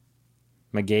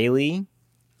 Magali.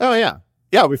 Oh, yeah.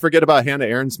 Yeah, we forget about Hannah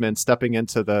Aaronsman stepping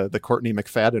into the Courtney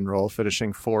McFadden role,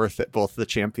 finishing 4th at both the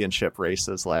championship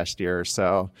races last year.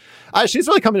 So she's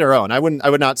really coming to her own. I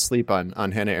would not sleep on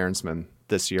Hannah Aaronsman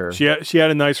this year. She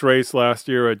had a nice race last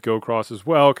year at Go Cross as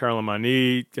well. Caroline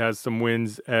Mani has some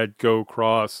wins at Go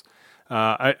Cross.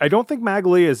 I don't think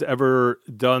Magali has ever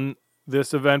done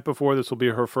this event before. This will be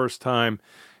her first time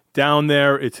down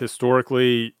there. It's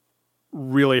historically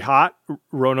really hot.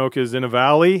 Roanoke is in a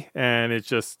valley, and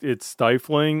it's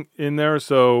stifling in there.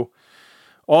 So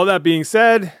all that being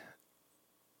said,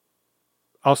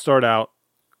 I'll start out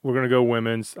We're gonna go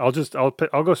women's. I'll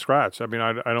go scratch. I mean,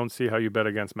 I don't see how you bet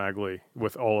against Mag Lee.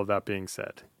 With all of that being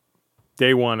said,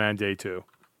 day 1 and day 2.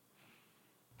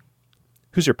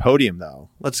 Who's your podium though?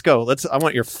 Let's go. I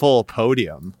want your full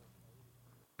podium.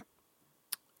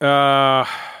 Well,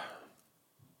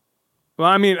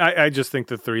 I mean, I just think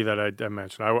the 3 that I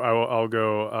mentioned. I'll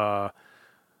go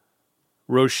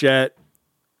Rochette,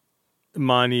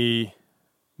 Mani,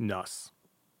 Nuss.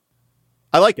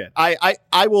 I like it.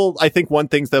 I think one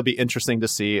thing that'll be interesting to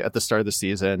see at the start of the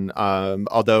season,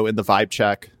 although in the vibe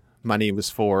check, Mani was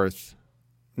 4th,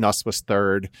 Nuss was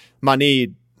 3rd.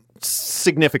 Mani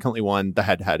significantly won the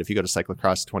head-to-head if you go to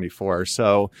Cyclocross 24.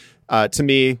 So to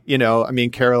me,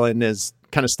 Carolyn is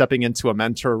kind of stepping into a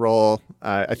mentor role.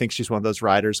 I think she's one of those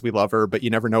riders. We love her, but you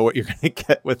never know what you're going to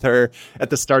get with her at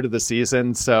the start of the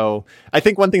season. So I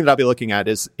think one thing that I'll be looking at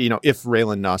is, if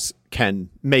Raylan Nuss can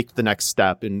make the next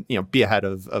step and, be ahead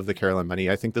of the Carolyn Mani,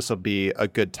 I think this will be a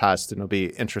good test and it'll be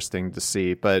interesting to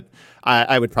see. But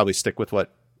I would probably stick with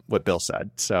what Bill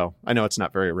said. So I know it's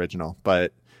not very original,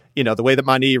 but the way that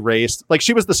Mani raced, like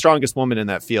she was the strongest woman in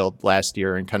that field last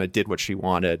year and kind of did what she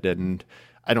wanted. And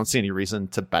I don't see any reason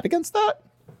to bet against that.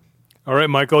 All right,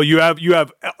 Michael, you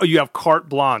have carte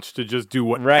blanche to just do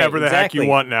whatever the heck you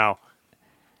want now.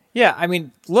 Yeah, I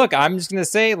mean, look, I'm just going to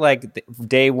say, like,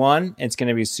 day 1, it's going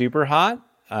to be super hot.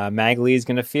 Mag Lee is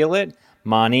going to feel it.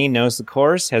 Mani knows the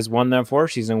course, has won them before.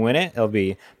 She's going to win it. It'll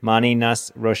be Mani,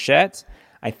 Nuss, Rochette.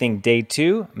 I think day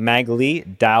 2, Mag Lee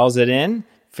dials it in,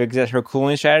 figures out her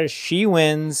cooling strategy. She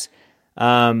wins.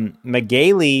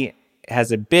 Magaly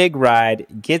has a big ride,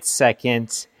 gets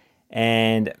 2nd,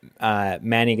 and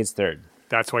Manny gets 3rd.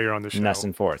 That's why you're on the show. Nuss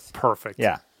in 4th. Perfect.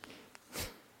 Yeah.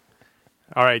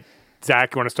 All right,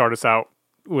 Zach, you want to start us out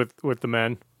with the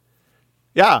men?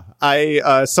 Yeah,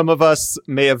 some of us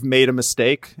may have made a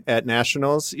mistake at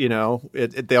nationals.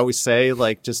 They always say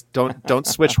like just don't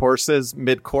switch horses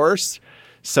mid-course.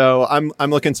 So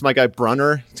I'm looking to my guy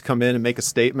Brunner to come in and make a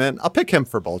statement. I'll pick him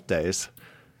for both days.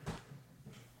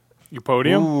 Your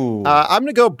podium? I'm going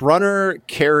to go Brunner,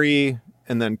 Carey,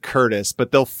 and then Curtis,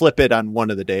 but they'll flip it on one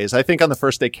of the days. I think on the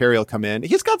first day, Carey will come in.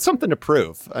 He's got something to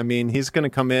prove. I mean, he's going to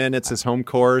come in. It's his home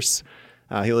course.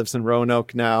 He lives in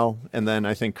Roanoke now, and then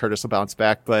I think Curtis will bounce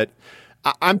back. But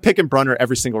I'm picking Brunner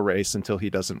every single race until he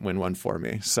doesn't win one for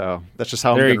me. So that's just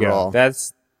how I'm going to roll.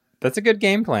 That's a good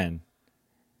game plan.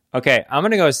 Okay, I'm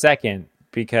going to go second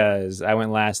because I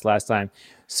went last time.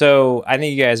 So I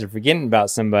think you guys are forgetting about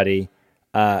somebody.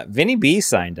 Vinny B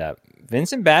signed up.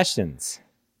 Vincent Bastians.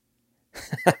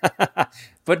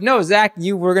 But no, Zach,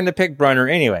 you were going to pick Brunner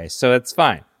anyway, so it's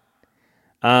fine.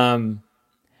 I'm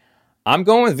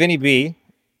going with Vinny B.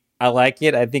 I like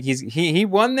it. I think he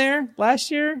won there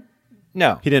last year.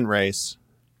 No, he didn't race.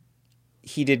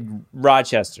 He did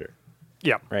Rochester.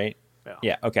 Yeah. Right.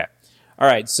 Yeah. Okay. All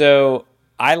right. So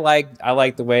I like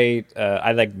the way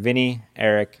I like Vinny,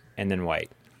 Eric, and then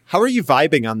White. How are you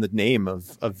vibing on the name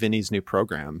of Vinny's new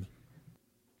program?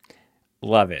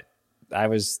 Love it. I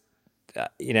was,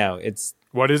 it's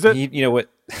what is it? You know what?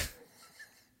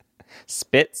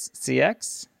 Spitz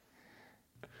CX.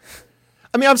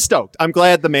 I mean, I'm stoked. I'm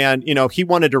glad the man, he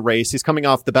wanted to race. He's coming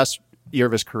off the best year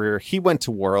of his career. He went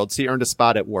to Worlds. He earned a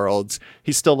spot at Worlds.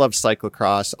 He still loves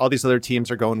cyclocross. All these other teams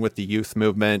are going with the youth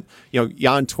movement.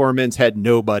 Jan Tormans had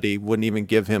nobody, wouldn't even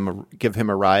give him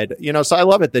a ride. So I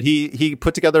love it that he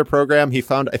put together a program. He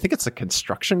found, I think it's a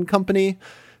construction company.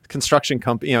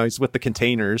 He's with the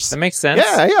containers. That makes sense.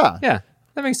 Yeah.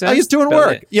 That makes sense. He's doing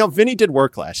work. Vinny did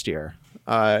work last year.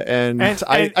 And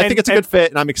I think it's a good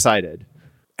fit, and I'm excited.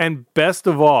 And best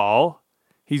of all,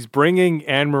 he's bringing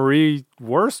Anne-Marie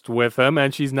Wurst with him,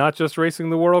 and she's not just racing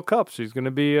the World Cup. She's going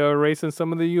to be racing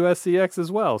some of the USCX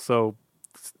as well. So,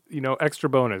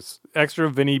 extra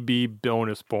Vinny B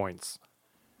bonus points.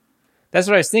 That's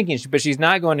what I was thinking. But she's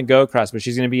not going to Go Cross, but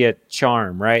she's going to be at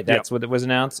Charm, right? That's what it was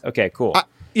announced? Okay, cool. I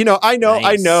know.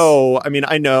 Nice.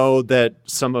 I know that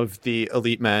some of the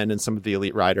elite men and some of the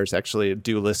elite riders actually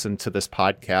do listen to this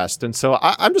podcast, and so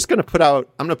I'm just going to put out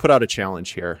a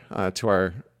challenge here to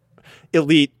our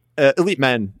elite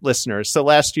men listeners. So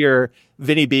last year,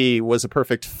 Vinny B was a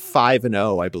perfect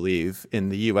 5-0, I believe, in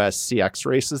the US CX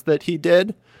races that he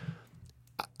did.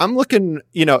 I'm looking,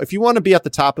 if you want to be at the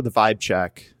top of the vibe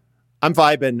check, I'm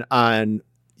vibing on.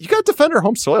 You got to defend our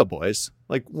home soil, boys.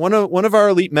 Like one of our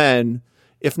elite men,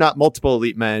 if not multiple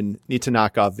elite men, need to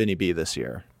knock off Vinny B this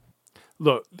year.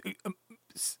 Look,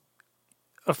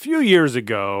 a few years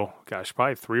ago,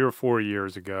 probably 3 or 4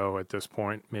 years ago at this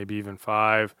point, maybe even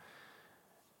 5,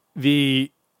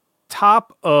 the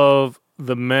top of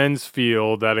the men's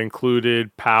field that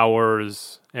included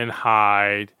Powers and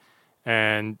Hyde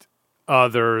and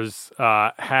others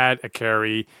had a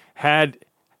Kerry, had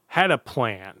a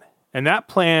plan. And that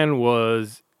plan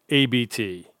was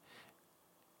ABT.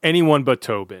 Anyone but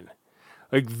Tobin.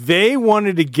 Like, they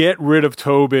wanted to get rid of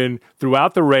Tobin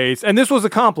throughout the race. And this was a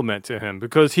compliment to him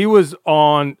because he was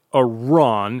on a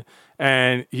run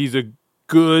and he's a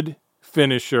good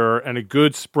finisher and a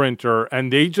good sprinter.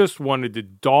 And they just wanted to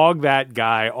dog that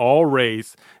guy all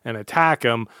race and attack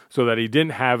him so that he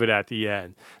didn't have it at the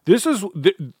end.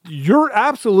 You're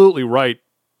absolutely right,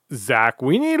 Zach.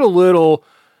 We need a little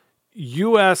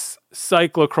U.S.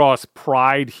 cyclocross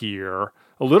pride here,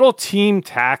 a little team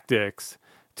tactics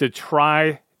to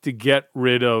try to get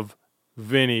rid of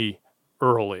Vinny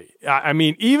early. I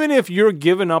mean, even if you're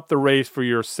giving up the race for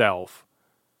yourself,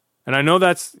 and I know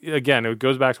that's, again, it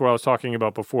goes back to what I was talking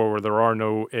about before, where there are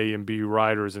no A and B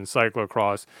riders in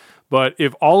cyclocross, but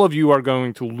if all of you are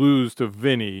going to lose to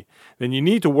Vinny, then you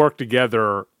need to work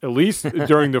together, at least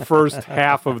during the first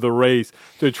half of the race,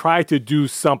 to try to do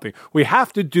something. We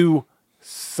have to do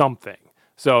something.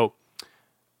 So,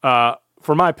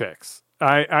 for my picks,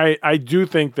 I do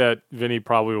think that Vinny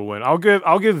probably will win.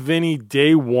 I'll give Vinny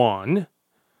day one.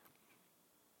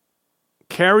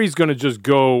 Kerry's going to just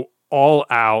go all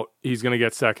out. He's going to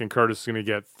get second. Curtis is going to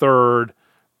get third.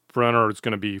 Brenner is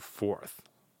going to be fourth.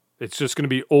 It's just going to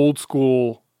be old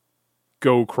school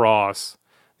go cross.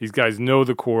 These guys know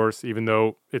the course, even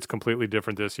though it's completely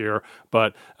different this year.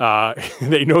 But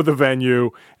they know the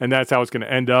venue, and that's how it's going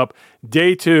to end up.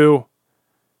 Day two,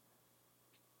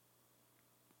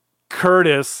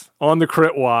 Curtis on the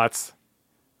crit watts,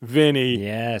 Vinny,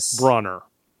 yes, Brunner.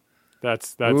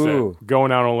 That's it.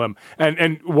 Going out on a limb.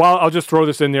 And while I'll just throw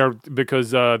this in there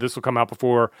because this will come out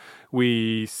before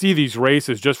we see these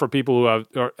races, just for people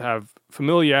who have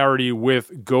familiarity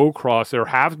with Go Cross, there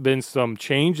have been some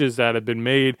changes that have been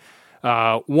made.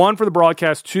 One for the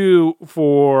broadcast, two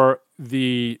for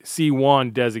the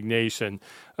C1 designation.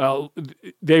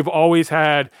 They've always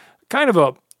had kind of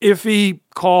a iffy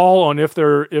call on if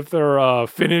their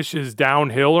finish is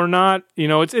downhill or not. You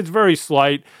know, it's very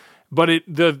slight. But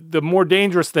the more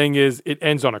dangerous thing is it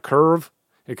ends on a curve.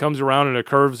 It comes around and it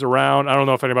curves around. I don't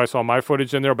know if anybody saw my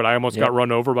footage in there, but I almost got run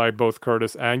over by both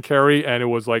Curtis and Kerry, and it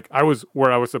was like I was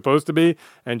where I was supposed to be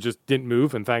and just didn't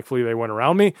move, and thankfully they went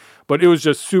around me. But it was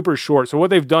just super short. So what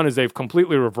they've done is they've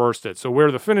completely reversed it. So where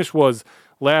the finish was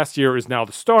last year is now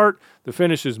the start. The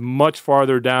finish is much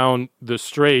farther down the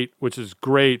straight, which is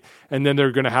great, and then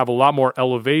they're going to have a lot more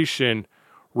elevation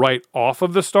right off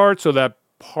of the start, so that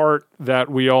part that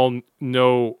we all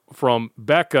know from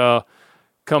Becca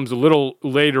comes a little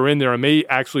later in there and may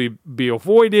actually be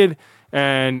avoided,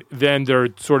 and then they're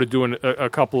sort of doing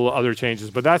a couple of other changes.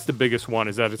 But that's the biggest one,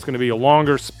 is that it's going to be a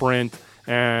longer sprint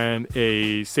and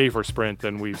a safer sprint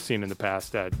than we've seen in the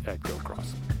past at Go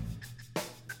Cross.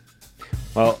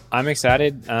 Well, I'm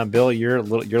excited. Bill, your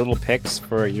little picks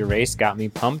for your race got me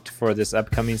pumped for this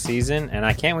upcoming season, and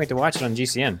I can't wait to watch it on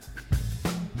GCN.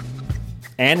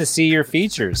 And to see your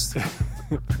features.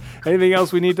 Anything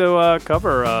else we need to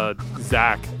cover,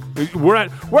 Zach? We're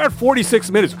at 46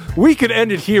 minutes. We could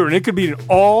end it here, and it could be an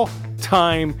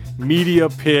all-time Media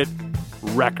Pit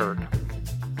record.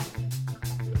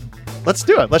 Let's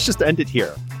do it. Let's just end it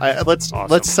here. Let's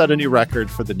set a new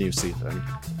record for the new season.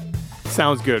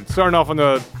 Sounds good. Starting off on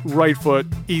the right foot,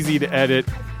 easy to edit.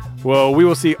 Well, we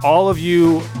will see all of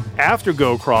you after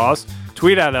Go Cross.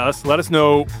 Tweet at us. Let us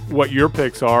know what your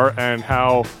picks are and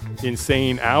how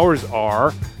insane ours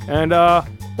are. And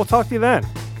we'll talk to you then.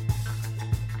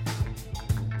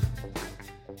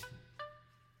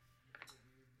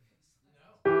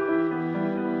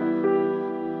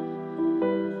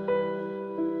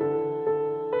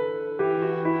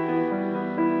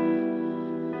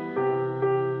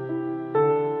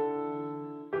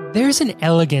 There's an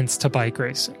elegance to bike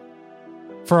racing.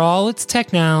 For all its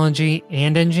technology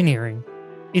and engineering,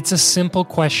 it's a simple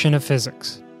question of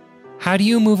physics. How do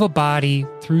you move a body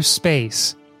through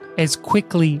space as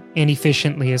quickly and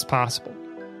efficiently as possible?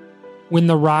 When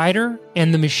the rider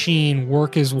and the machine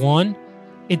work as one,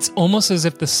 it's almost as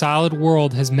if the solid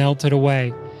world has melted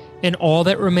away, and all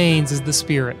that remains is the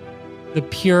spirit, the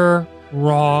pure,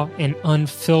 raw, and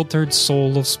unfiltered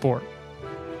soul of sport.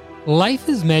 Life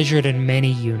is measured in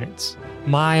many units: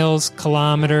 miles,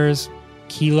 kilometers,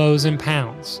 kilos, and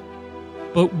pounds.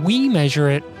 But we measure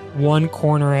it one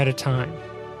corner at a time.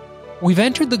 We've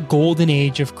entered the golden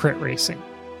age of crit racing,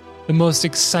 the most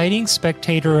exciting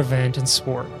spectator event in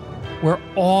sport, where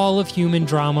all of human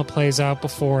drama plays out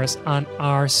before us on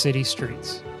our city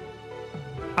streets.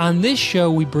 On this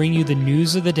show, we bring you the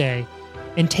news of the day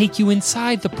and take you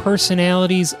inside the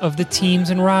personalities of the teams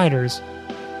and riders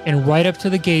and right up to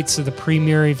the gates of the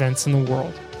premier events in the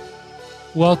world.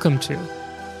 Welcome to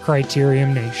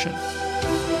Criterium Nation.